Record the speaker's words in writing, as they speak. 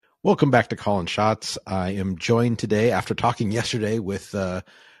Welcome back to Calling Shots. I am joined today after talking yesterday with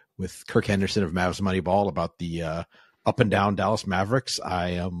Kirk Henderson of Mavs Moneyball about the up and down Dallas Mavericks. I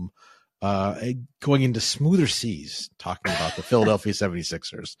am going into smoother seas talking about the Philadelphia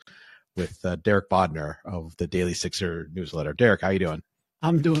 76ers with Derek Bodner of the Daily Sixer newsletter. Derek, how you doing?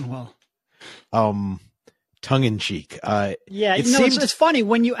 I'm doing well. Tongue in cheek. It's funny.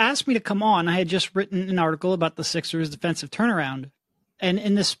 When you asked me to come on, I had just written an article about the Sixers' defensive turnaround. And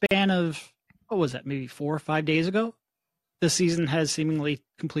in the span of, what was that, maybe 4 or 5 days ago, the season has seemingly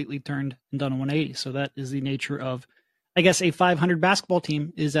completely turned and done a 180. So that is the nature of, I guess, a 500 basketball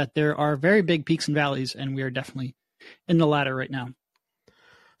team, is that there are very big peaks and valleys, and we are definitely in the latter right now.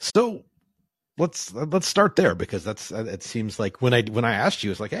 So let's start there, because it seems like when I asked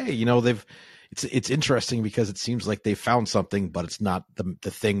you, it's like, hey, it's interesting because it seems like they found something, but it's not the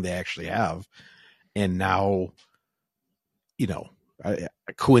thing they actually have. And now,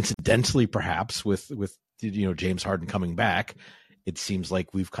 coincidentally, perhaps with James Harden coming back, it seems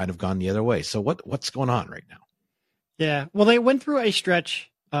like we've kind of gone the other way. So what's going on right now? Yeah, well, they went through a stretch,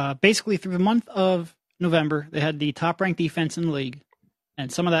 basically through the month of November. They had the top ranked defense in the league,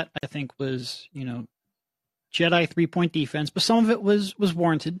 and some of that I think was Jedi 3-point defense, but some of it was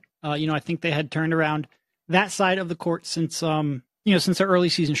warranted. I think they had turned around that side of the court since their early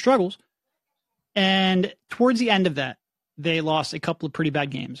season struggles, and towards the end of that, they lost a couple of pretty bad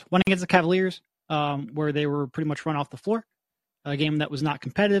games. One against the Cavaliers, where they were pretty much run off the floor, a game that was not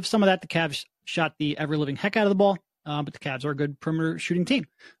competitive. Some of that, the Cavs shot the ever-living heck out of the ball, but the Cavs are a good perimeter shooting team,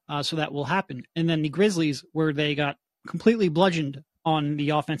 so that will happen. And then the Grizzlies, where they got completely bludgeoned on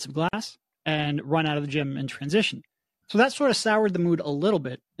the offensive glass and run out of the gym in transition. So that sort of soured the mood a little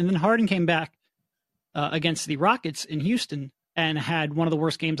bit. And then Harden came back against the Rockets in Houston and had one of the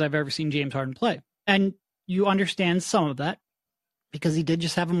worst games I've ever seen James Harden play. And you understand some of that because he did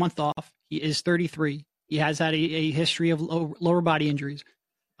just have a month off. He is 33. He has had a history of lower body injuries.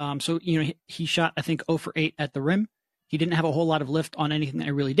 So he shot, I think, 0 for 8 at the rim. He didn't have a whole lot of lift on anything that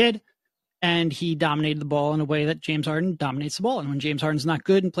he really did. And he dominated the ball in a way that James Harden dominates the ball. And when James Harden's not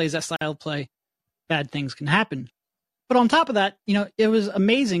good and plays that style of play, bad things can happen. But on top of that, it was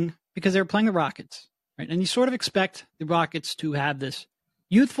amazing because they were playing the Rockets, right? And you sort of expect the Rockets to have this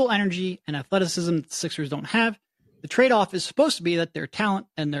youthful energy and athleticism that the Sixers don't have. The trade-off is supposed to be that their talent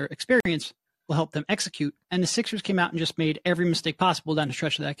and their experience will help them execute. And the Sixers came out and just made every mistake possible down the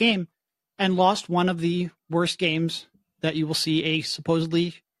stretch of that game and lost one of the worst games that you will see a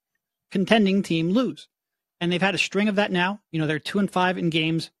supposedly contending team lose. And they've had a string of that now. They're 2-5 in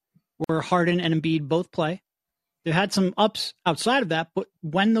games where Harden and Embiid both play. They've had some ups outside of that, but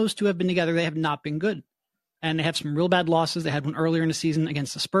when those two have been together, they have not been good. And they have some real bad losses. They had one earlier in the season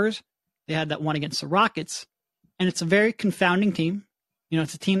against the Spurs. They had that one against the Rockets. And it's a very confounding team.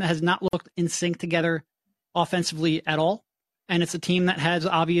 It's a team that has not looked in sync together offensively at all. And it's a team that has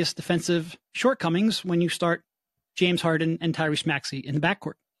obvious defensive shortcomings when you start James Harden and Tyrese Maxey in the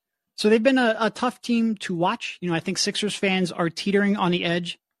backcourt. So they've been a tough team to watch. I think Sixers fans are teetering on the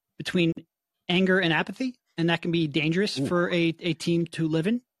edge between anger and apathy, and that can be dangerous for a team to live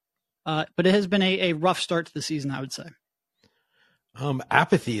in. But it has been a rough start to the season, I would say.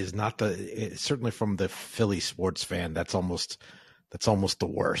 Apathy is not certainly from the Philly sports fan. That's almost the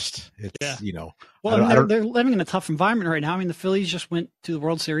worst. It's, Well, they're living in a tough environment right now. I mean, the Phillies just went to the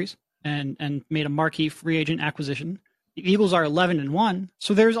World Series and made a marquee free agent acquisition. The Eagles are 11-1.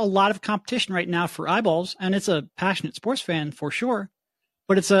 So there's a lot of competition right now for eyeballs, and it's a passionate sports fan for sure.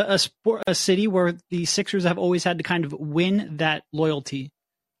 But it's a city where the Sixers have always had to kind of win that loyalty.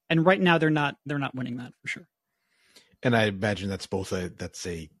 And right now they're not winning that for sure. And I imagine that's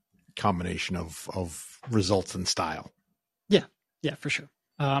a combination of results and style. Yeah, for sure.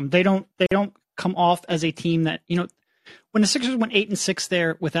 They don't come off as a team that, when the Sixers went 8-6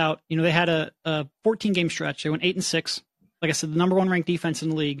 there without, they had a 14-game stretch. They went 8-6. Like I said, the number one ranked defense in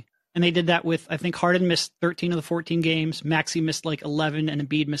the league. And they did that with, I think Harden missed 13 of the 14 games. Maxey missed like 11 and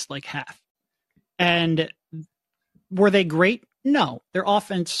Embiid missed like half. And were they great? No. Their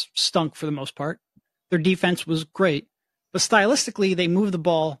offense stunk for the most part. Their defense was great. But stylistically, they moved the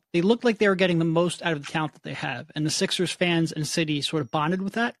ball. They looked like they were getting the most out of the talent that they have. And the Sixers fans and city sort of bonded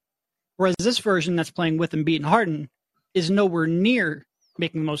with that. Whereas this version that's playing with Embiid and Harden is nowhere near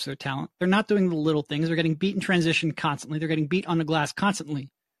making the most of their talent. They're not doing the little things. They're getting beat in transition constantly. They're getting beat on the glass constantly.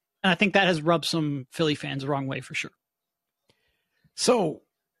 And I think that has rubbed some Philly fans the wrong way for sure. So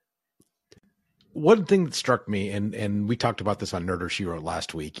one thing that struck me, and we talked about this on Nerder She Wrote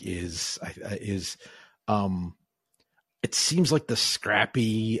last week, is it seems like the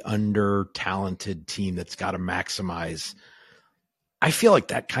scrappy, under-talented team that's got to maximize I feel like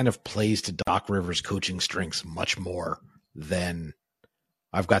that kind of plays to Doc Rivers' coaching strengths much more than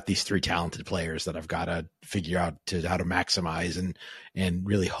I've got these three talented players that I've got to figure out how to maximize and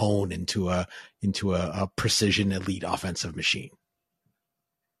really hone into a precision elite offensive machine.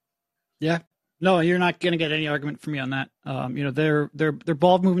 Yeah. No, you're not going to get any argument from me on that. Their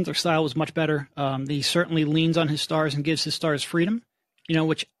ball movement, their style was much better. He certainly leans on his stars and gives his stars freedom,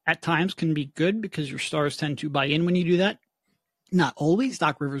 which at times can be good because your stars tend to buy in when you do that. Not always.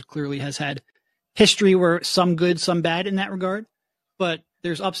 Doc Rivers clearly has had history where some good, some bad in that regard, but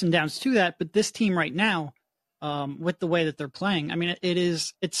there's ups and downs to that. But this team right now, with the way that they're playing, I mean,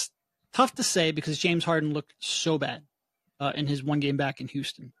 it's tough to say because James Harden looked so bad in his one game back in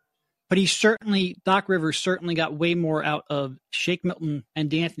Houston. But Doc Rivers certainly got way more out of Shake Milton and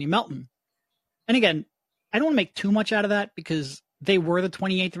D'Anthony Melton. And again, I don't want to make too much out of that because they were the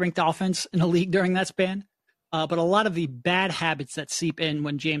 28th ranked offense in the league during that span. But a lot of the bad habits that seep in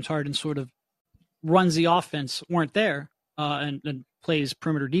when James Harden sort of runs the offense weren't there and plays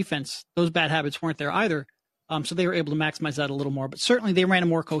perimeter defense. Those bad habits weren't there either. So they were able to maximize that a little more. But certainly they ran a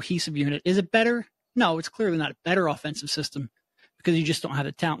more cohesive unit. Is it better? No, it's clearly not a better offensive system because you just don't have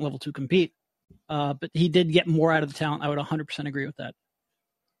the talent level to compete. But he did get more out of the talent. I would 100% agree with that.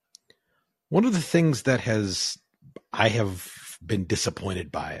 One of the things that I have been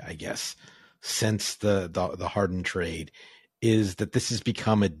disappointed by, I guess, since the Harden trade is that this has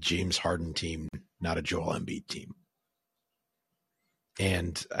become a James Harden team, not a Joel Embiid team.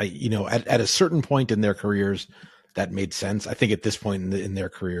 And at a certain point in their careers, that made sense. I think at this point in their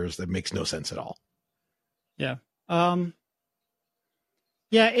careers, that makes no sense at all. Yeah.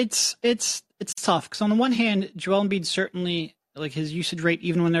 Yeah, it's tough because on the one hand, Joel Embiid certainly, like, his usage rate,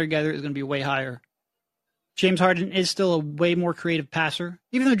 even when they're together, is going to be way higher. James Harden is still a way more creative passer,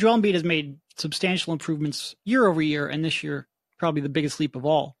 even though Joel Embiid has made substantial improvements year over year, and this year probably the biggest leap of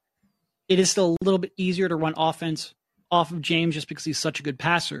all. It is still a little bit easier to run offense off of James just because he's such a good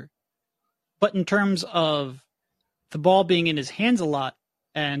passer. But in terms of the ball being in his hands a lot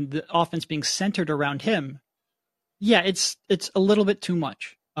and the offense being centered around him, yeah, it's a little bit too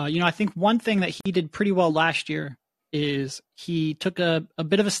much. I think one thing that he did pretty well last year is he took a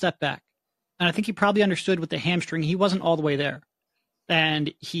bit of a step back. And I think he probably understood with the hamstring, he wasn't all the way there.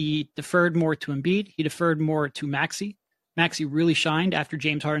 And he deferred more to Embiid. He deferred more to Maxey. Maxey really shined after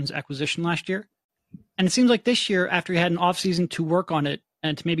James Harden's acquisition last year. And it seems like this year, after he had an offseason to work on it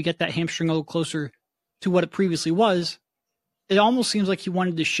and to maybe get that hamstring a little closer to what it previously was, it almost seems like he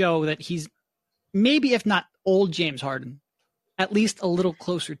wanted to show that he's maybe, if not old James Harden, at least a little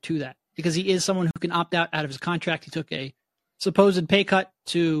closer to that. Because he is someone who can opt out of his contract. He took a supposed pay cut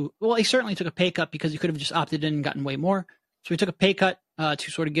he certainly took a pay cut because he could have just opted in and gotten way more. So he took a pay cut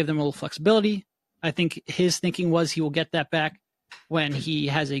to sort of give them a little flexibility. I think his thinking was he will get that back when he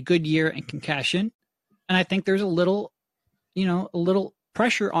has a good year and can cash in. And I think there's a little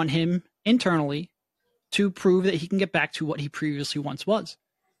pressure on him internally to prove that he can get back to what he previously once was.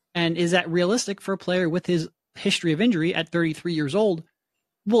 And is that realistic for a player with his history of injury at 33 years old?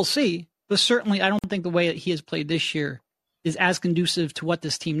 We'll see. But certainly I don't think the way that he has played this year is as conducive to what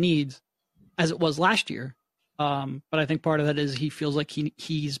this team needs as it was last year. But I think part of that is he feels like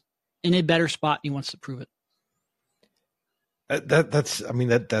he's in a better spot and he wants to prove it.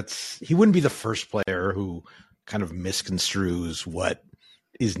 He wouldn't be the first player who kind of misconstrues what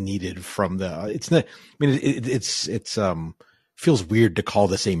is needed from it's feels weird to call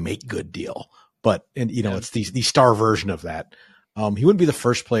this a make good deal, but it's the star version of that. He wouldn't be the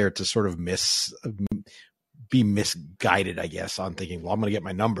first player to sort of be misguided, I guess, on thinking, well, I'm going to get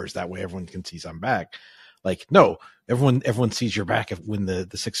my numbers that way everyone can see I'm back. Like, no, everyone sees you're back when the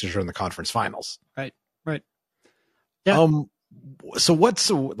Sixers are in the conference finals. Right. Yeah. So what's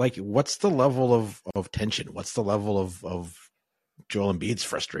the level of tension? What's the level of Joel Embiid's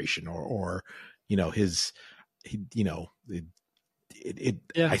frustration or I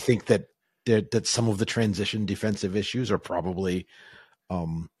think that some of the transition defensive issues are probably,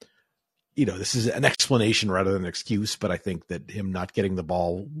 this is an explanation rather than an excuse, but I think that him not getting the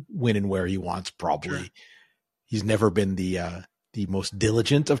ball when and where he wants, probably sure. He's never been the most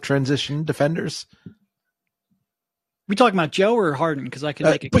diligent of transition defenders. We talking about Joe or Harden? Because I can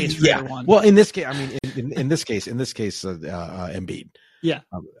make a case for either one. Well, in this case, I mean, in this case, Embiid. Yeah.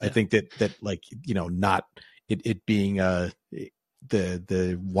 I think that not it being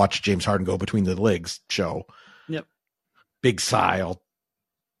the watch James Harden go between the legs show. Yep. Big sigh. I'll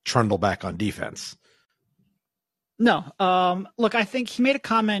trundle back on defense. No. Look, I think he made a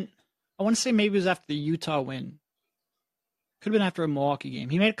comment. I want to say maybe it was after the Utah win. Could have been after a Milwaukee game.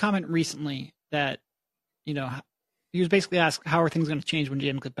 He made a comment recently that, he was basically asked, how are things going to change when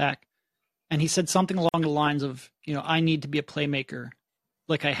James gets back? And he said something along the lines of, I need to be a playmaker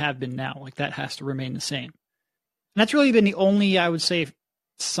like I have been now. Like that has to remain the same. And that's really been the only, I would say,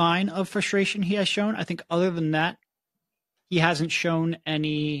 sign of frustration he has shown. I think other than that, he hasn't shown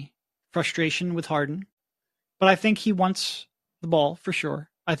any frustration with Harden. But I think he wants the ball for sure.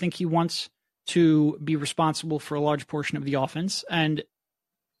 I think he wants to be responsible for a large portion of the offense. And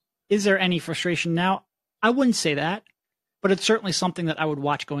is there any frustration now? I wouldn't say that, but it's certainly something that I would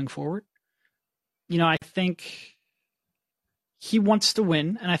watch going forward. I think he wants to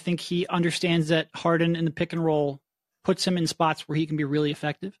win, and I think he understands that Harden in the pick and roll puts him in spots where he can be really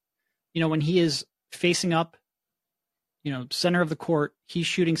effective. When he is facing up, center of the court, he's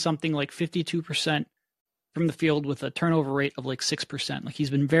shooting something like 52% from the field with a turnover rate of like 6%. Like he's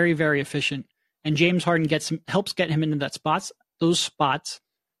been very, very efficient, and James Harden helps get him into those spots.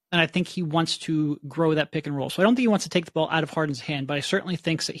 And I think he wants to grow that pick and roll. So I don't think he wants to take the ball out of Harden's hand, but I certainly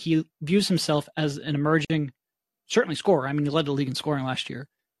think that he views himself as an emerging, certainly scorer. I mean, he led the league in scoring last year,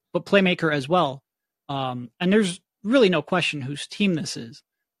 but playmaker as well. And there's really no question whose team this is.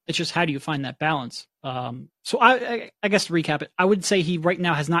 It's just, how do you find that balance? So I guess to recap it, I would say he right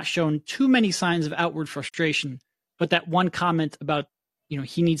now has not shown too many signs of outward frustration, but that one comment about,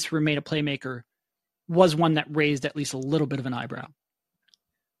 he needs to remain a playmaker was one that raised at least a little bit of an eyebrow.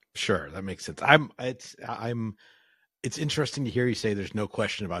 Sure, that makes sense. It's interesting to hear you say there's no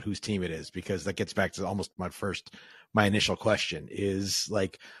question about whose team it is, because that gets back to almost my initial question is,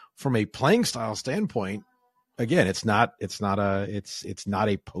 like, from a playing style standpoint, again, it's not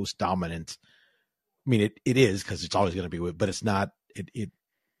a post dominant. I mean, it is, because it's always going to be, but it's not it.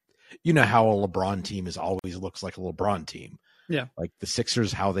 How a LeBron team always looks like a LeBron team. Yeah. Like the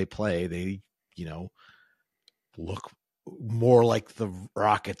Sixers, how they play, they, look more like the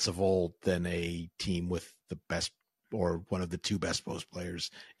Rockets of old than a team with the best or one of the two best post players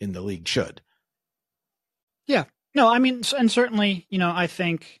in the league should. Yeah. No, I mean, and certainly, I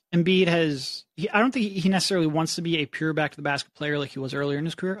think Embiid I don't think he necessarily wants to be a pure back to the basket player like he was earlier in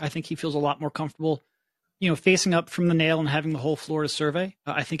his career. I think he feels a lot more comfortable, facing up from the nail and having the whole floor to survey.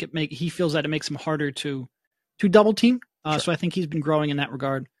 I think he feels that it makes him harder to double team. Sure. So I think he's been growing in that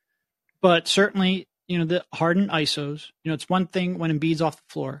regard. But certainly, the Harden ISOs, it's one thing when Embiid's off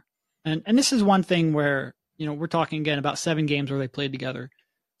the floor. And this is one thing where, we're talking again about 7 games where they played together.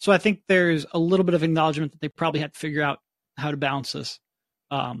 So I think there's a little bit of acknowledgement that they probably had to figure out how to balance this.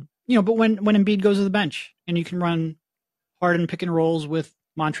 But when Embiid goes to the bench and you can run Harden pick and rolls with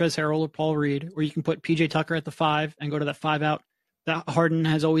Montrezl Harrell or Paul Reed, or you can put PJ Tucker at the 5 and go to that 5 out that Harden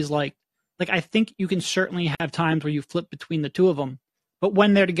has always liked. Like, I think you can certainly have times where you flip between the two of them. But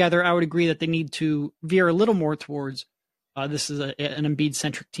when they're together, I would agree that they need to veer a little more towards this is an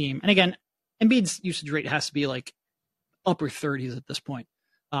Embiid-centric team. And again, Embiid's usage rate has to be like upper 30s at this point.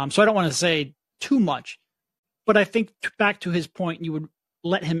 So I don't want to say too much. But I think back to his point, you would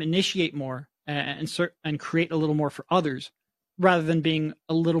let him initiate more and create a little more for others, rather than being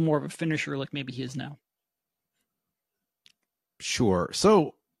a little more of a finisher like maybe he is now. Sure.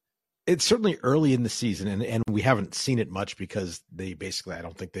 So it's certainly early in the season, and we haven't seen it much because they basically, I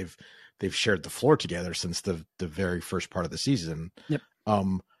don't think they've shared the floor together since the very first part of the season. Yep.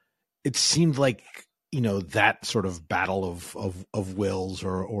 It seemed like, that sort of battle of wills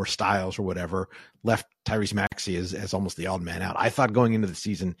or styles or whatever left Tyrese Maxey as almost the odd man out. I thought going into the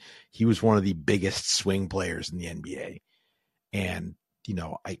season, he was one of the biggest swing players in the NBA. And,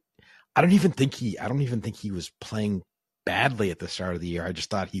 I don't even think he was playing badly at the start of the year. I just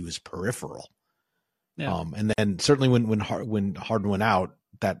thought he was peripheral. Yeah. And then certainly when Harden went out,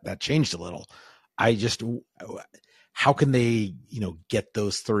 that changed a little. How can they, get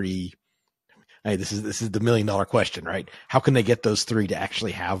those 3? This is the $1 million question, right? How can they get those 3 to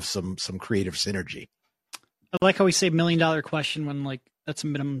actually have some creative synergy? I like how we say $1 million question when, like, that's a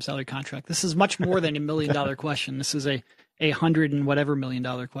minimum salary contract. This is much more than $1 million question. This is a $100 and whatever $1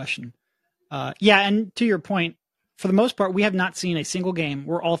 million question. And to your point, for the most part, we have not seen a single game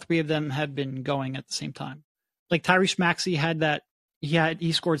where all 3 of them have been going at the same time. Like Tyrese Maxey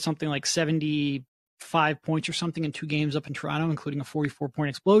he scored something like 75 points or something in 2 games up in Toronto, including a 44-point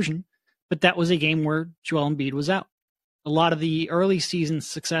explosion. But that was a game where Joel Embiid was out. A lot of the early season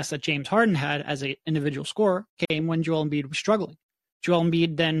success that James Harden had as an individual scorer came when Joel Embiid was struggling. Joel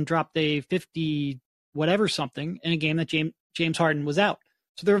Embiid then dropped a 50 whatever something in a game that James Harden was out.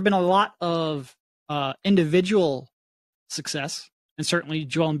 So there have been a lot of individual success, and certainly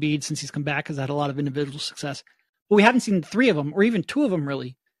Joel Embiid, since he's come back, has had a lot of individual success. But we haven't seen 3 of them, or even 2 of them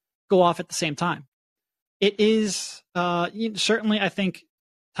really, go off at the same time. It is certainly, I think,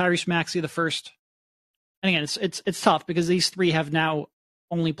 Tyrese Maxey, the first And again, it's tough because these three have now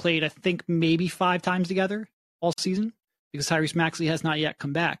only played, I think, maybe 5 times together all season because Tyrese Maxey has not yet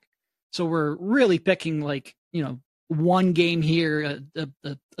come back. So we're really picking like, one game here,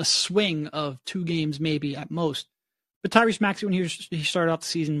 a swing of 2 games maybe at most. But Tyrese Maxey, when he started out the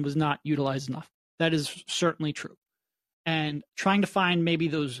season, was not utilized enough. That is certainly true. And trying to find maybe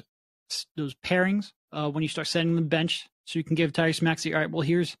those pairings when you start setting the bench so you can give Tyrese Maxey, all right, well,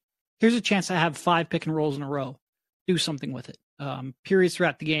 here's a chance to have 5 pick and rolls in a row. Do something with it. Periods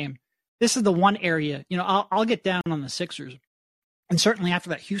throughout the game. This is the one area, I'll get down on the Sixers. And certainly after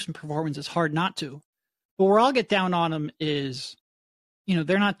that Houston performance, it's hard not to. But where I'll get down on them is,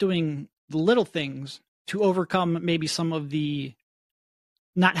 they're not doing the little things to overcome maybe some of the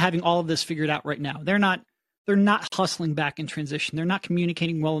not having all of this figured out right now. They're not hustling back in transition. They're not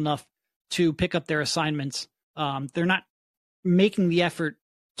communicating well enough to pick up their assignments. They're not making the effort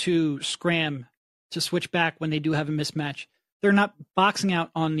to scram to switch back when they do have a mismatch. They're not boxing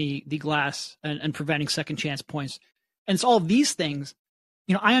out on the glass and preventing second chance points. And it's all of these things.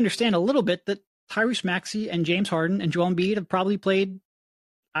 I understand a little bit that Tyrese Maxey and James Harden and Joel Embiid have probably played,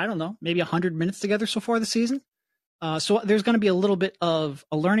 I don't know, maybe 100 minutes together so far this season. So there's going to be a little bit of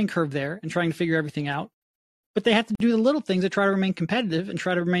a learning curve there and trying to figure everything out. But they have to do the little things to try to remain competitive and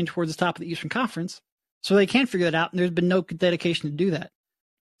try to remain towards the top of the Eastern Conference. So they can figure that out, and there's been no dedication to do that.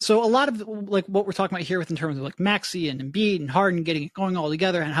 So a lot of like what we're talking about here with in terms of like Maxey and Embiid and Harden getting it going all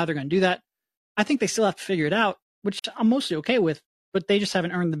together and how they're going to do that, I think they still have to figure it out, which I'm mostly okay with, but they just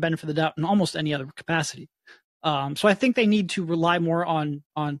haven't earned the benefit of the doubt in almost any other capacity. So I think they need to rely more on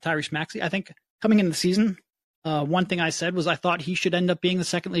Tyrese Maxey. I think coming into the season, one thing I said was I thought he should end up being the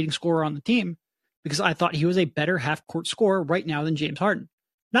second leading scorer on the team because I thought he was a better half-court scorer right now than James Harden.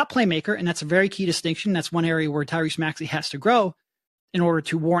 Not playmaker, and that's a very key distinction. That's one area where Tyrese Maxey has to grow in order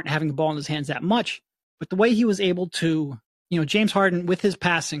to warrant having the ball in his hands that much. But the way he was able to, James Harden with his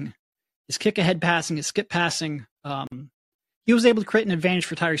passing, his kick-ahead passing, his skip passing, he was able to create an advantage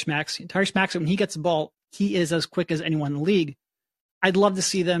for Tyrese Maxey. Tyrese Maxey, when he gets the ball, he is as quick as anyone in the league. I'd love to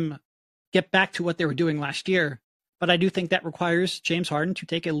see them get back to what they were doing last year, but I do think that requires James Harden to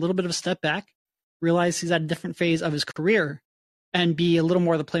take a little bit of a step back, realize he's at a different phase of his career, and be a little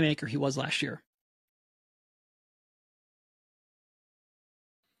more the playmaker he was last year.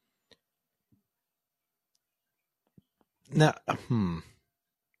 Now,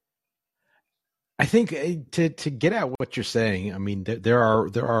 I think to get at what you're saying, I mean, there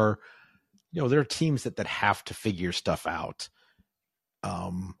are teams that have to figure stuff out.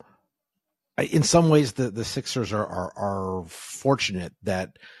 In some ways, the Sixers are fortunate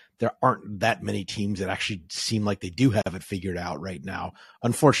that there aren't that many teams that actually seem like they do have it figured out right now.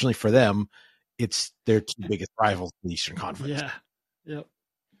 Unfortunately for them, it's their 2 biggest rivals in the Eastern Conference. Yeah. Yep.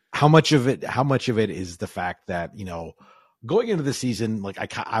 How much of it is the fact that, going into the season, like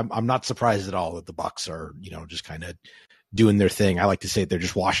I'm not surprised at all that the Bucks are, just kind of doing their thing. I like to say they're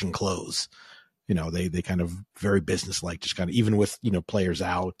just washing clothes. They kind of very businesslike, just kind of, even with, players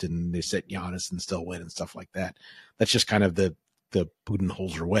out and they sit Giannis and still win and stuff like that. That's just kind of the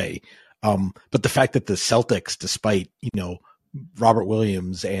Budenholzer way. But the fact that the Celtics, despite, Robert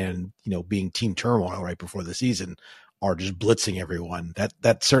Williams and, being team turmoil right before the season, are just blitzing everyone,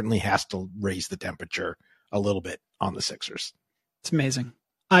 that certainly has to raise the temperature a little bit on the Sixers. It's amazing.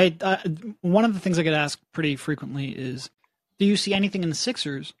 I one of the things I get asked pretty frequently is, do you see anything in the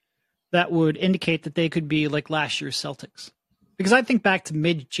Sixers that would indicate that they could be like last year's Celtics? Because I think back to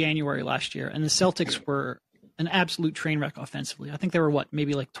mid-January last year, and the Celtics were an absolute train wreck offensively. I think they were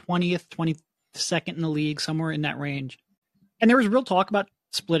maybe like 20th, 22nd in the league, somewhere in that range. And there was real talk about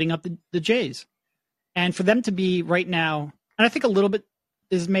splitting up the Jays. And for them to be right now, and I think a little too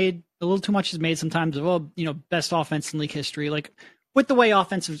much is made sometimes of, best offense in league history. Like with the way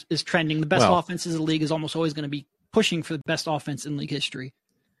offense is trending, the best offenses in the league is almost always going to be pushing for the best offense in league history.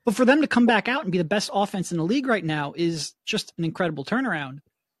 But for them to come back out and be the best offense in the league right now is just an incredible turnaround,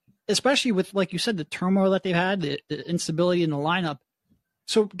 especially with, like you said, the turmoil that they've had, the instability in the lineup.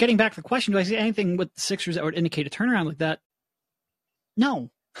 So getting back to the question, do I see anything with the Sixers that would indicate a turnaround like that?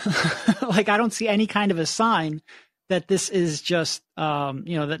 No. I don't see any kind of a sign that this is just,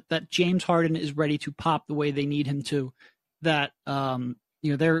 that James Harden is ready to pop the way they need him to, that,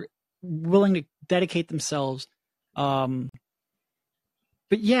 they're willing to dedicate themselves.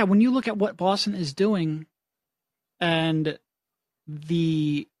 But yeah, when you look at what Boston is doing and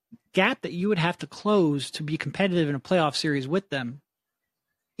the gap that you would have to close to be competitive in a playoff series with them,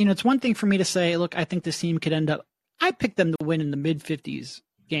 it's one thing for me to say, look, I think this team could end up, I picked them to win in the mid-50s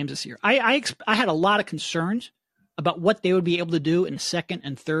games this year. I had a lot of concerns about what they would be able to do in the second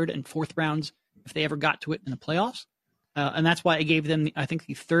and third and fourth rounds if they ever got to it in the playoffs. And that's why I gave them, I think,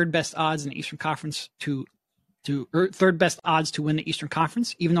 the third best odds in the Eastern Conference or third best odds to win the Eastern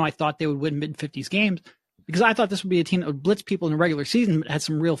Conference, even though I thought they would win mid-50s games, because I thought this would be a team that would blitz people in the regular season, but had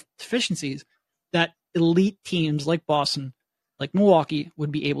some real deficiencies that elite teams like Boston, like Milwaukee,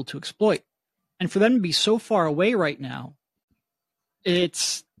 would be able to exploit. And for them to be so far away right now,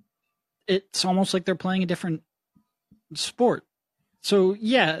 it's almost like they're playing a different sport. So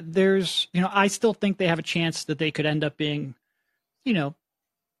yeah, I still think they have a chance that they could end up being,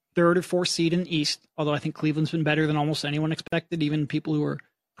 third or fourth seed in the East, although I think Cleveland's been better than almost anyone expected, even people who were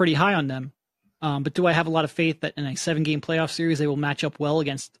pretty high on them. But do I have a lot of faith that in a 7-game playoff series, they will match up well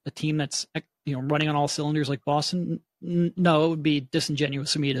against a team that's, running on all cylinders like Boston? No, it would be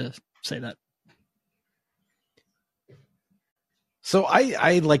disingenuous of me to say that. So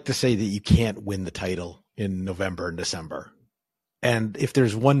I like to say that you can't win the title in November and December. And if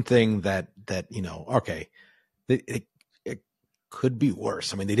there's one thing that okay, it could be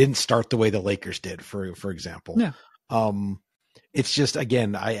worse. I mean, they didn't start the way the Lakers did, for example. Yeah. It's just,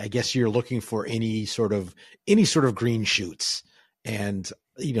 again, I guess you're looking for any sort of green shoots, and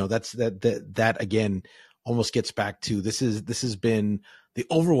that again almost gets back to this has been the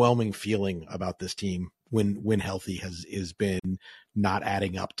overwhelming feeling about this team when healthy has been not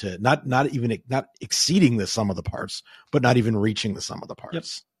adding up to not exceeding the sum of the parts, but not even reaching the sum of the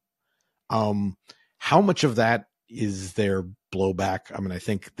parts. Yep. How much of that is their blowback? I mean, I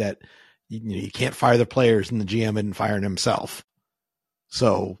think that you can't fire the players, and the GM isn't firing himself.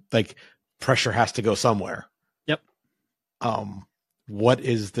 So like pressure has to go somewhere. Yep. What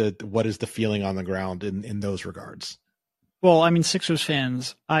is the feeling on the ground in those regards? Well, I mean, Sixers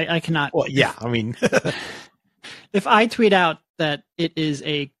fans, I cannot. Well, yeah, I mean, if I tweet out that it is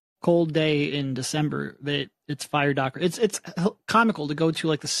a cold day in December, that it's fire Docker. It's comical to go to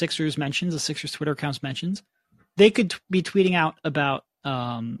like the Sixers mentions, the Sixers Twitter accounts mentions. They could be tweeting out about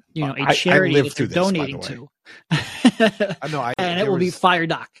a charity that they're donating to. I know, and it will be Fire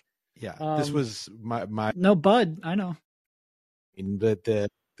Doc. Yeah, this was my no Bud. I know. I mean,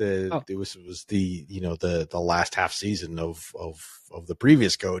 it was the last half season of the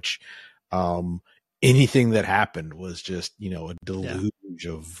previous coach. Anything that happened was just a deluge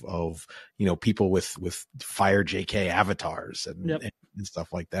of people with fire JK avatars and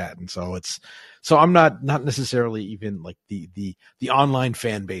stuff like that. And so I'm not necessarily even like the online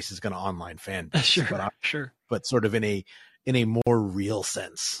fan base is going to online fan base, sure, but sort of in a more real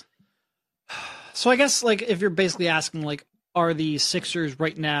sense. So I guess like if you're basically asking like, are the Sixers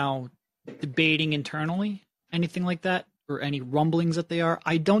right now debating internally anything like that, or any rumblings that they are?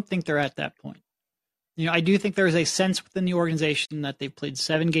 I don't think they're at that point. I do think there is a sense within the organization that they've played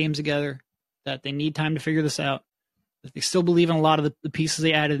 7 games together, that they need time to figure this out, that they still believe in a lot of the pieces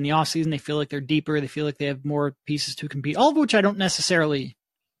they added in the offseason. They feel like they're deeper. They feel like they have more pieces to compete, all of which I don't necessarily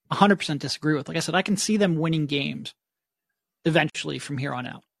 100% disagree with. Like I said, I can see them winning games eventually from here on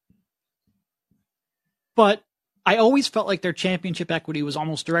out. But I always felt like their championship equity was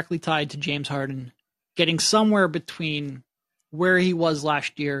almost directly tied to James Harden getting somewhere between where he was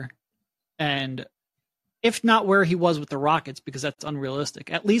last year and, if not where he was with the Rockets, because that's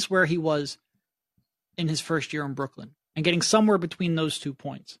unrealistic, at least where he was in his first year in Brooklyn, and getting somewhere between those 2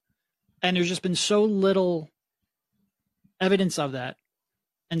 points. And there's just been so little evidence of that,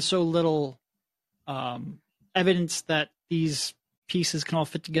 and so little evidence that these pieces can all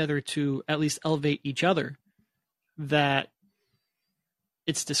fit together to at least elevate each other, that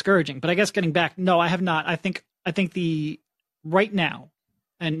it's discouraging. But I guess getting back, no, I have not. I think the right now,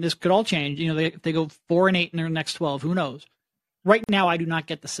 and this could all change. They go 4-8 in their next 12. Who knows? Right now, I do not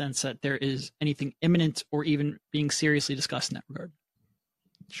get the sense that there is anything imminent or even being seriously discussed in that regard.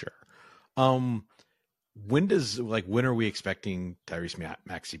 Sure. When are we expecting Tyrese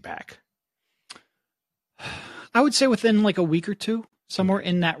Maxey back? I would say within like a week or two, somewhere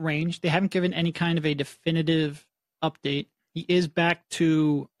in that range. They haven't given any kind of a definitive update. He is back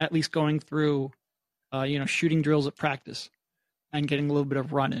to at least going through, shooting drills at practice and getting a little bit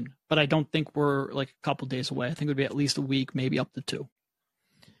of run in. But I don't think we're like a couple days away. I think it would be at least a week, maybe up to 2.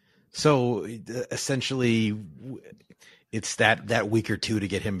 So essentially, it's that week or 2 to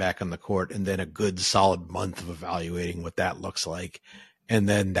get him back on the court, and then a good solid month of evaluating what that looks like. And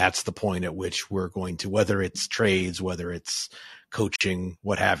then that's the point at which we're going to, whether it's trades, whether it's coaching,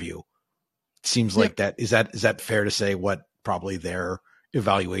 what have you. It seems like that. Is that fair to say what probably their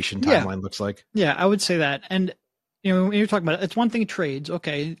evaluation timeline looks like? Yeah, I would say that. And when you're talking about it, it's one thing trades.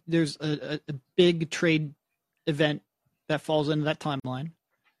 Okay, there's a big trade event that falls into that timeline,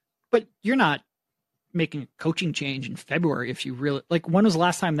 but you're not making a coaching change in February if you really like. When was the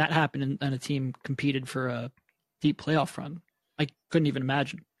last time that happened and a team competed for a deep playoff run? I couldn't even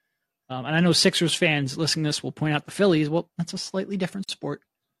imagine. And I know Sixers fans listening to this will point out the Phillies. Well, that's a slightly different sport.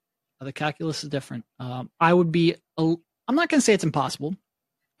 The calculus is different. I would be. I'm not going to say it's impossible.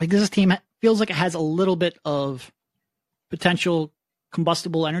 Like this team feels like it has a little bit of potential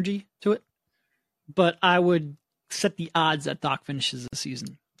combustible energy to it, but I would set the odds that Doc finishes the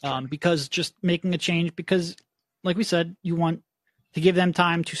season because just making a change. Because, like we said, you want to give them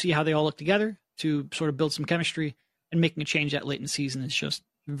time to see how they all look together, to sort of build some chemistry, and making a change that late in the season is just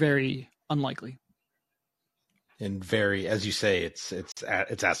very unlikely. And very, as you say, it's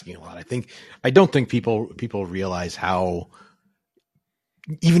asking a lot. I don't think people realize how,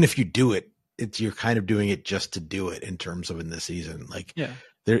 even if you do it, you're kind of doing it just to do it in terms of in this season. Like, yeah,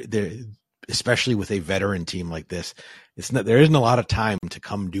 they're especially with a veteran team like this, there isn't a lot of time to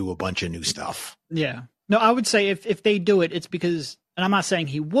come do a bunch of new stuff. Yeah, no, I would say if they do it, it's because, and I'm not saying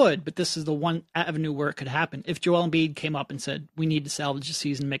he would, but this is the one avenue where it could happen. If Joel Embiid came up and said, "We need to salvage the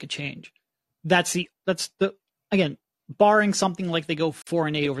season, make a change," that's the again, barring something like they go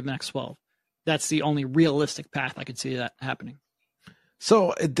 4-8 over the next 12, that's the only realistic path I could see that happening.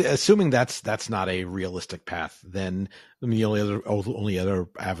 So, assuming that's not a realistic path, then the only other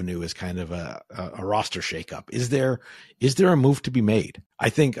avenue is kind of a roster shakeup. Is there a move to be made?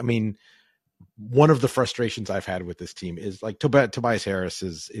 I mean, one of the frustrations I've had with this team is like Tobias Harris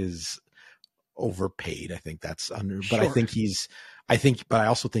is overpaid. I think that's under, Sure. but I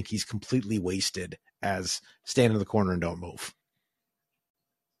also think he's completely wasted as stand in the corner and don't move.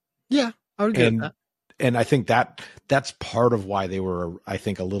 Yeah, I would agree with that. And I think that's part of why they were, I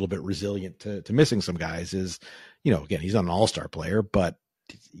think, a little bit resilient to missing some guys is, again, he's not an all-star player, but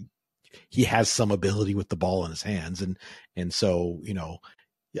he has some ability with the ball in his hands. And so,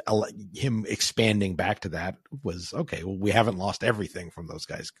 him expanding back to that was okay. Well, we haven't lost everything from those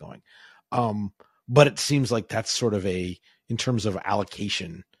guys going. But it seems like that's sort of in terms of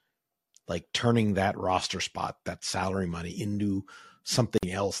allocation, like turning that roster spot, that salary money into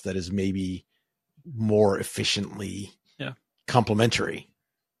something else that is maybe more efficiently complementary.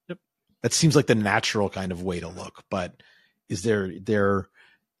 Yep. That seems like the natural kind of way to look, but is there, and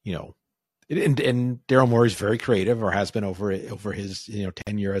Daryl Morey's very creative, or has been over his,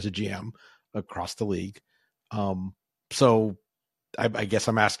 tenure as a GM across the league. So I guess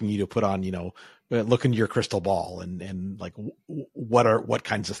I'm asking you to put on, look into your crystal ball and like, what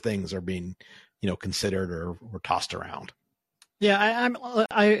kinds of things are being, considered or tossed around. Yeah,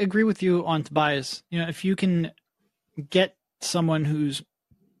 I agree with you on Tobias. If you can get someone who's,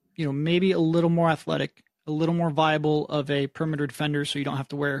 maybe a little more athletic, a little more viable of a perimeter defender, so you don't have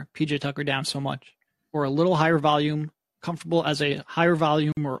to wear PJ Tucker down so much, or a little higher volume, comfortable as a higher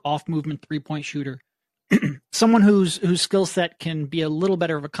volume or off movement 3-point shooter, someone whose skill set can be a little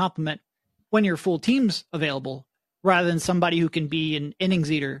better of a complement when your full team's available, rather than somebody who can be an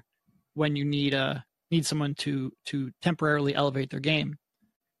innings eater when you need someone to temporarily elevate their game.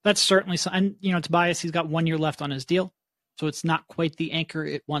 That's certainly something. And, Tobias, he's got 1 year left on his deal, so it's not quite the anchor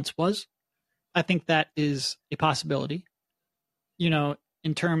it once was. I think that is a possibility. In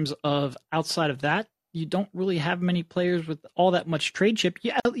terms of outside of that, you don't really have many players with all that much trade chip.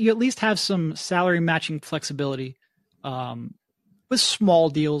 You at least have some salary matching flexibility with small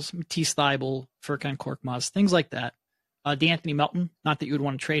deals, Matisse Thybulle, Furkan Korkmaz, things like that. DeAnthony Melton, not that you would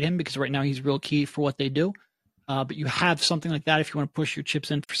want to trade him because right now he's real key for what they do. But you have something like that if you want to push your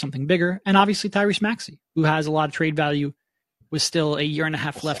chips in for something bigger. And obviously Tyrese Maxey, who has a lot of trade value, with still a year and a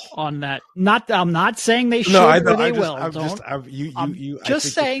half left on that. I'm not saying they should or they will. I'm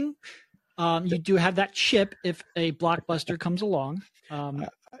just saying you do have that chip if a blockbuster comes along.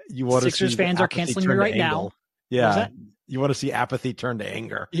 Sixers fans are canceling me right now. Yeah. You want to see apathy turn to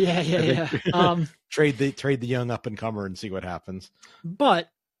anger. Yeah. Trade the young up and comer and see what happens. But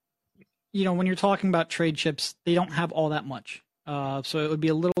when you're talking about trade chips, they don't have all that much. So it would be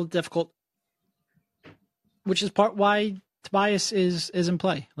a little difficult, which is part why Tobias is in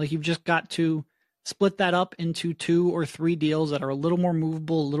play. Like, you've just got to split that up into 2 or 3 deals that are a little more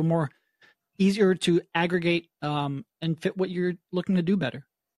movable, a little more easier to aggregate, and fit what you're looking to do better.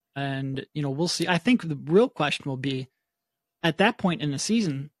 And, we'll see. I think the real question will be, at that point in the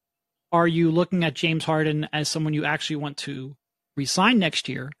season, are you looking at James Harden as someone you actually want to re-sign next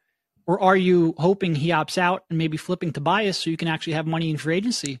year? Or are you hoping he opts out and maybe flipping Tobias so you can actually have money in free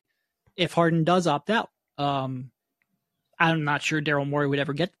agency if Harden does opt out? I'm not sure Daryl Morey would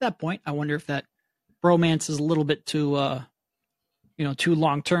ever get to that point. I wonder if that bromance is a little bit too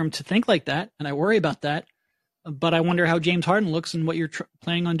long-term to think like that, and I worry about that. But I wonder how James Harden looks and what you're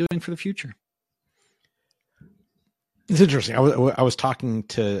planning on doing for the future. It's interesting. I was talking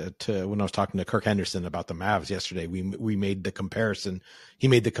to when I was talking to Kirk Henderson about the Mavs yesterday. We made the comparison. He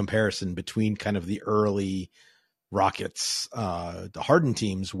made the comparison between kind of the early Rockets, the Harden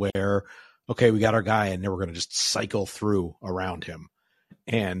teams, where okay, we got our guy, and then we're going to just cycle through around him,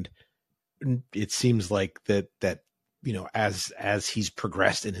 and it seems like that as he's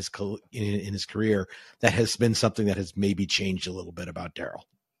progressed in his career, that has been something that has maybe changed a little bit about Daryl.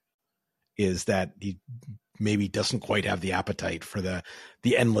 Is that he maybe doesn't quite have the appetite for the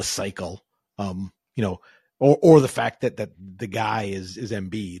endless cycle, or the fact that the guy is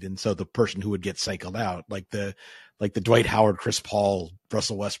Embiid, and so the person who would get cycled out, like the Dwight Howard, Chris Paul,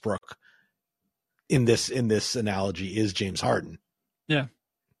 Russell Westbrook, in this analogy, is James Harden. Yeah.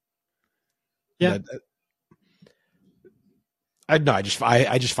 Yeah. I just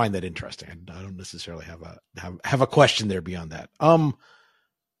find that interesting. I don't necessarily have a question there beyond that.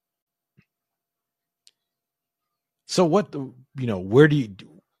 So what, where do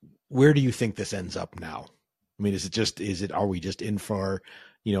you think this ends up now? I mean, are we just in for,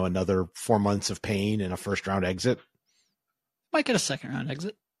 another 4 months of pain and a first round exit? Might get a second round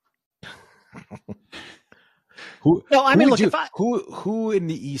exit. Who in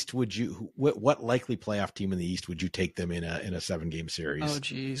the East would you, what likely playoff team in the East would you take them in a 7-game series? Oh,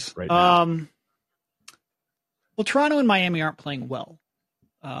 geez. Right now? Well, Toronto and Miami aren't playing well.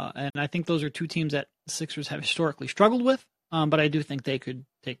 And I think those are two teams that the Sixers have historically struggled with, but I do think they could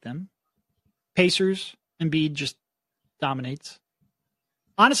take them. Pacers, Embiid just dominates.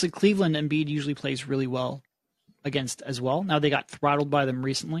 Honestly, Cleveland, Embiid usually plays really well against as well. Now, they got throttled by them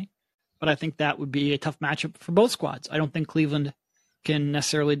recently, but I think that would be a tough matchup for both squads. I don't think Cleveland can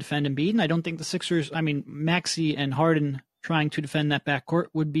necessarily defend Embiid, and I don't think the Sixers, Maxey and Harden trying to defend that backcourt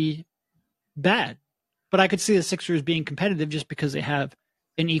would be bad. But I could see the Sixers being competitive just because they have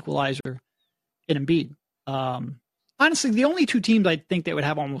an equalizer in Embiid. Honestly, the only two teams I think they would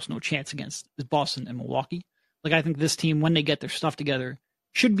have almost no chance against is Boston and Milwaukee. Like, I think this team, when they get their stuff together,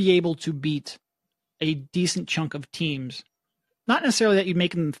 should be able to beat a decent chunk of teams. Not necessarily that you'd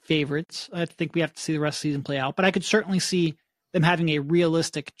make them favorites. I think we have to see the rest of the season play out, but I could certainly see them having a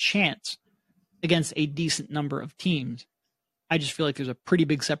realistic chance against a decent number of teams. I just feel like there's a pretty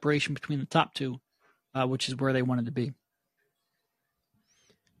big separation between the top two, which is where they wanted to be.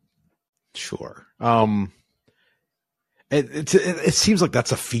 Sure. It seems like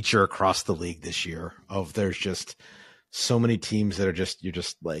that's a feature across the league this year. There's just so many teams that are you're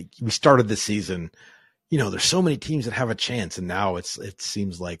just like, we started this season, there's so many teams that have a chance, and now it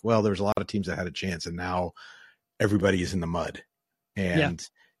seems like, well, there's a lot of teams that had a chance, and now everybody is in the mud. And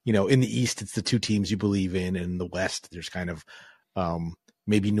in the East, it's the two teams you believe in, and in the West, there's kind of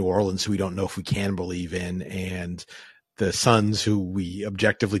maybe New Orleans, who we don't know if we can believe in, and the Suns, who we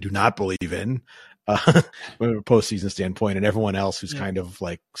objectively do not believe in from a postseason standpoint, and everyone else who's kind of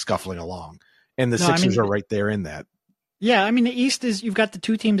like scuffling along. And the Sixers are right there in that. Yeah, the East is, you've got the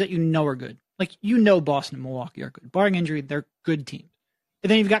two teams that are good. Like, Boston and Milwaukee are good. Barring injury, they're good teams. And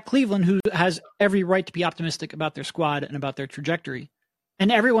then you've got Cleveland, who has every right to be optimistic about their squad and about their trajectory.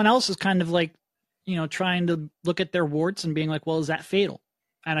 And everyone else is kind of like, trying to look at their warts and being like, well, is that fatal?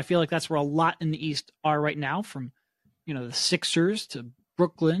 And I feel like that's where a lot in the East are right now, from the Sixers to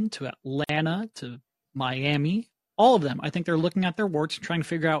Brooklyn to Atlanta to Miami, all of them. I think they're looking at their warts and trying to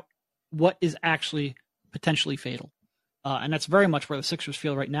figure out what is actually potentially fatal. And that's very much where the Sixers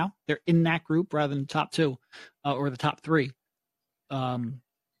feel right now. They're in that group rather than the top two or the top three. And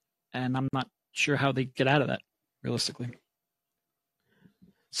I'm not sure how they get out of that realistically.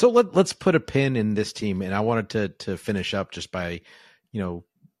 So let's put a pin in this team. And I wanted to finish up just by,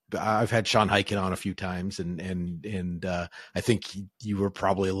 I've had Sean Highkin on a few times, and I think you were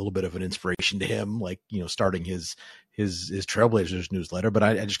probably a little bit of an inspiration to him, like, starting his Trailblazers newsletter. But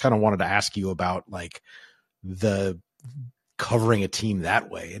I just kind of wanted to ask you about like the covering a team that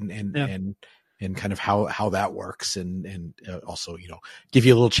way and kind of how that works, and also, give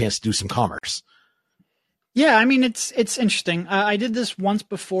you a little chance to do some commerce. Yeah. It's interesting. I did this once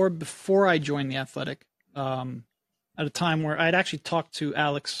before I joined The Athletic, at a time where I'd actually talked to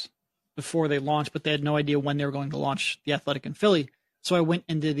Alex before they launched, but they had no idea when they were going to launch The Athletic in Philly. So I went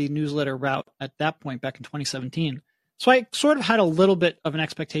into the newsletter route at that point back in 2017. So I sort of had a little bit of an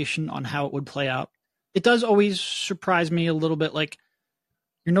expectation on how it would play out. It does always surprise me a little bit, like,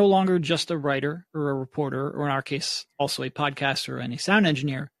 you're no longer just a writer or a reporter, or in our case, also a podcaster and a sound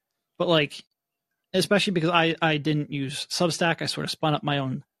engineer. But like, especially because I didn't use Substack, I sort of spun up my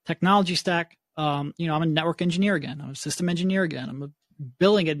own technology stack. I'm a network engineer again. I'm a system engineer again. I'm a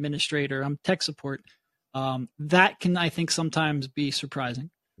billing administrator. I'm tech support. That can, I think, sometimes be surprising.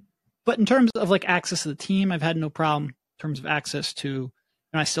 But in terms of like access to the team, I've had no problem. terms of access to,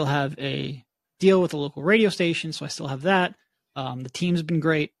 and I still have a deal with a local radio station, so I still have that. The team's been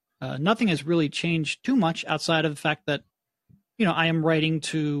great. Nothing has really changed too much outside of the fact that, I am writing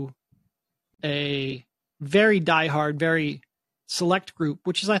to a very diehard, very select group,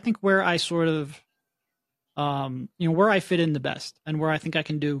 which is, I think, where I sort of, where I fit in the best and where I think I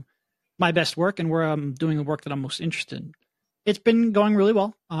can do my best work and where I'm doing the work that I'm most interested in. It's been going really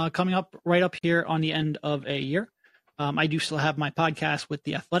well, coming up right up here on the end of a year. I do still have my podcast with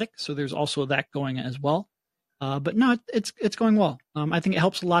The Athletic, so there's also that going as well. But no, it's going well. I think it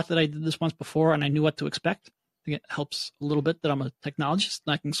helps a lot that I did this once before and I knew what to expect. I think it helps a little bit that I'm a technologist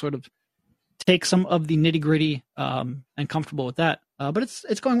and I can sort of take some of the nitty gritty and comfortable with that. But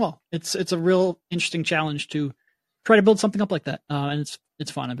it's going well. It's a real interesting challenge to try to build something up like that, and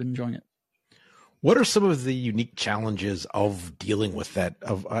it's fun. I've been enjoying it. What are some of the unique challenges of dealing with that?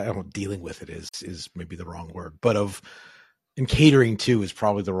 I don't know, dealing with it is maybe the wrong word, but and catering to is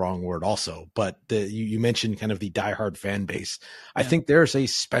probably the wrong word also. But you mentioned kind of the diehard fan base. I think there's a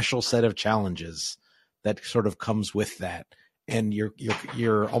special set of challenges that sort of comes with that, and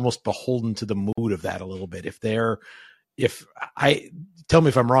you're almost beholden to the mood of that a little bit. If I tell me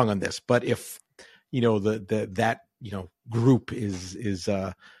if I'm wrong on this, but if that group is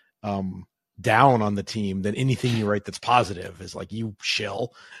down on the team, then anything you write that's positive is like, you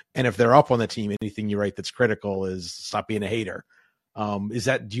shill. And if they're up on the team, anything you write that's critical is stop being a hater. Do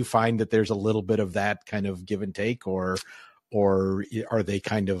you find that there's a little bit of that kind of give and take, or are they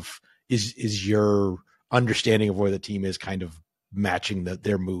kind of, is your understanding of where the team is kind of matching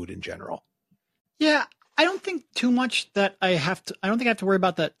their mood in general? Yeah, I don't think too much that I don't think I have to worry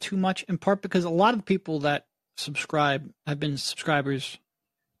about that too much, in part because a lot of the people that subscribe have been subscribers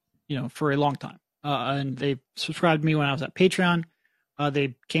for a long time. And they subscribed to me when I was at Patreon.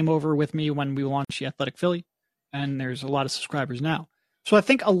 They came over with me when we launched the Athletic Philly, and there's a lot of subscribers now. So I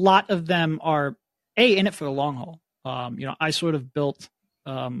think a lot of them are in it for the long haul. I sort of built,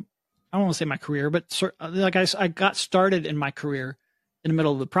 I don't want to say my career, but I got started in my career in the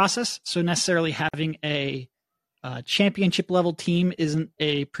middle of the process. So necessarily having a championship level team isn't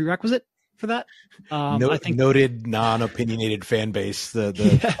a prerequisite for that. I think noted non-opinionated fan base,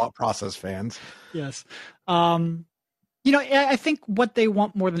 the process fans. Yes. I think what they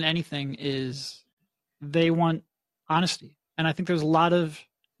want more than anything is they want honesty. And I think there's a lot of,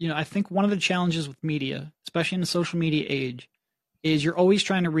 I think one of the challenges with media, especially in the social media age, is you're always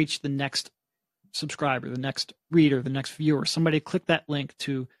trying to reach the next subscriber, the next reader, the next viewer. Somebody click that link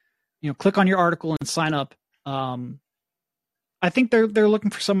to, click on your article and sign up. I think they're looking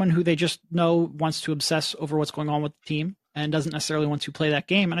for someone who they just know wants to obsess over what's going on with the team and doesn't necessarily want to play that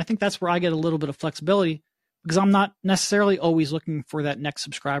game. And I think that's where I get a little bit of flexibility, because I'm not necessarily always looking for that next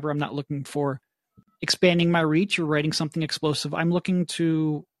subscriber. I'm not looking for expanding my reach or writing something explosive. I'm looking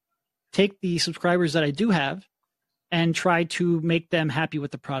to take the subscribers that I do have and try to make them happy with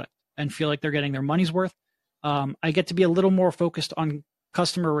the product and feel like they're getting their money's worth. I get to be a little more focused on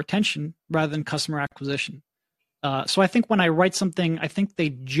customer retention rather than customer acquisition. So I think when I write something, I think there's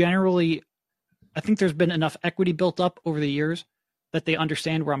been enough equity built up over the years that they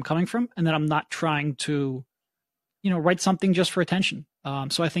understand where I'm coming from, and that I'm not trying to, write something just for attention.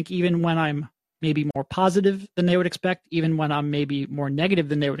 So I think even when I'm maybe more positive than they would expect, even when I'm maybe more negative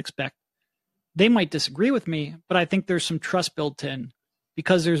than they would expect, they might disagree with me, but I think there's some trust built in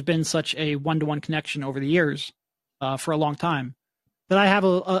because there's been such a one-to-one connection over the years for a long time that I have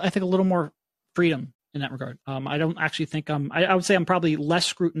I think a little more freedom in that regard. I don't actually think I would say I'm probably less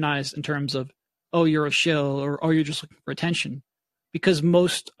scrutinized in terms of, oh, you're a shill, or, oh, you're just looking for attention, because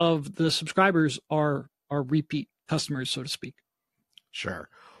most of the subscribers are repeat customers, so to speak. Sure.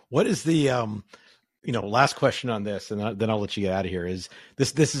 What is the, last question on this, and then I'll let you get out of here, is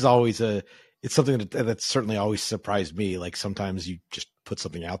this is always it's something that's certainly always surprised me. Like sometimes you just put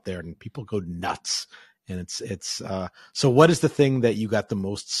something out there and people go nuts. And it's so what is the thing that you got the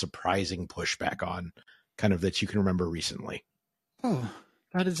most surprising pushback on, kind of, that you can remember recently? Oh,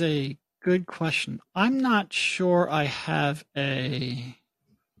 that is a good question. I'm not sure I have a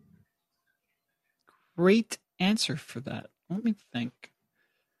great answer for that. Let me think.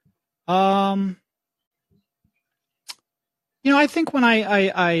 I think when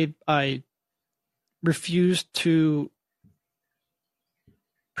I refused to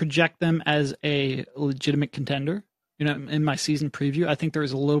project them as a legitimate contender, in my season preview, I think there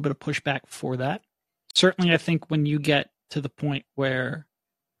was a little bit of pushback for that. Certainly, I think when you get to the point where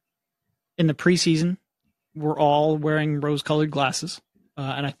in the preseason, we're all wearing rose-colored glasses,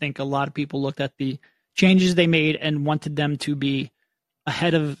 and I think a lot of people looked at the changes they made and wanted them to be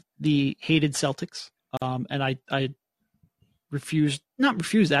ahead of the hated Celtics. And I not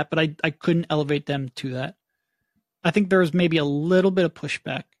refuse that, but I couldn't elevate them to that. I think there was maybe a little bit of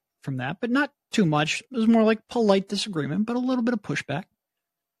pushback from that, but not too much. It was more like polite disagreement, but a little bit of pushback.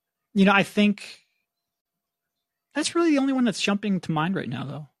 I think that's really the only one that's jumping to mind right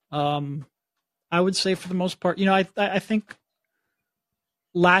now, though. I would say for the most part, I think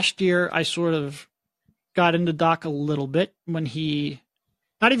last year I sort of got into Doc a little bit when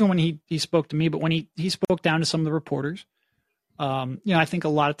not even when he spoke to me, but when he spoke down to some of the reporters. I think a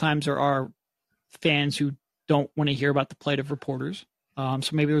lot of times there are fans who don't want to hear about the plight of reporters. So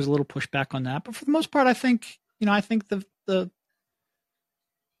maybe there was a little pushback on that, but for the most part, I think the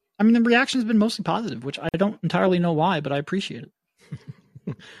reaction has been mostly positive, which I don't entirely know why, but I appreciate it.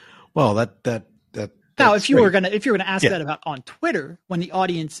 Well, now, if you were gonna ask that about on Twitter, when the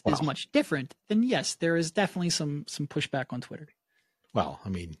audience is much different, then yes, there is definitely some pushback on Twitter. Well,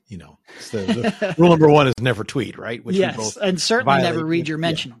 it's the rule number one is never tweet, right? Which yes, and certainly never read your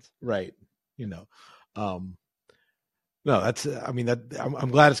mentions. Yeah, right. No, that's.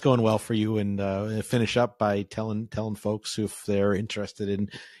 I'm glad it's going well for you, and finish up by telling folks who, if they're interested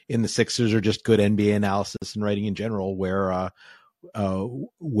in the Sixers or just good NBA analysis and writing in general, where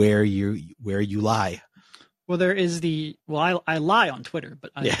you lie. Well, there is I lie on Twitter,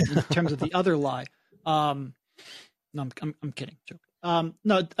 but in terms of the other lie, no, I'm kidding. Joke.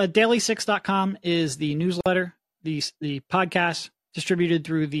 Daily6.com is the newsletter. The podcast distributed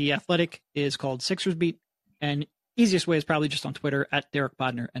through The Athletic is called Sixers Beat, and easiest way is probably just on Twitter at Derek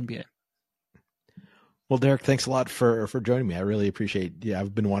Bodner NBA. Well, Derek, thanks a lot for joining me. I really appreciate. Yeah,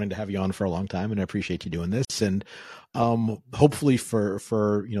 I've been wanting to have you on for a long time, and I appreciate you doing this. And hopefully, for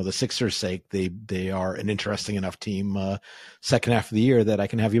the Sixers' sake, they are an interesting enough team second half of the year that I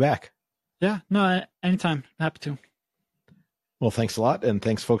can have you back. Yeah, no, anytime, happy to. Well, thanks a lot, and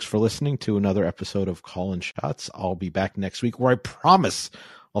thanks, folks, for listening to another episode of Call and Shots. I'll be back next week, where I promise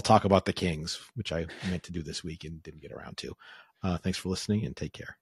I'll talk about the Kings, which I meant to do this week and didn't get around to. Thanks for listening, and take care.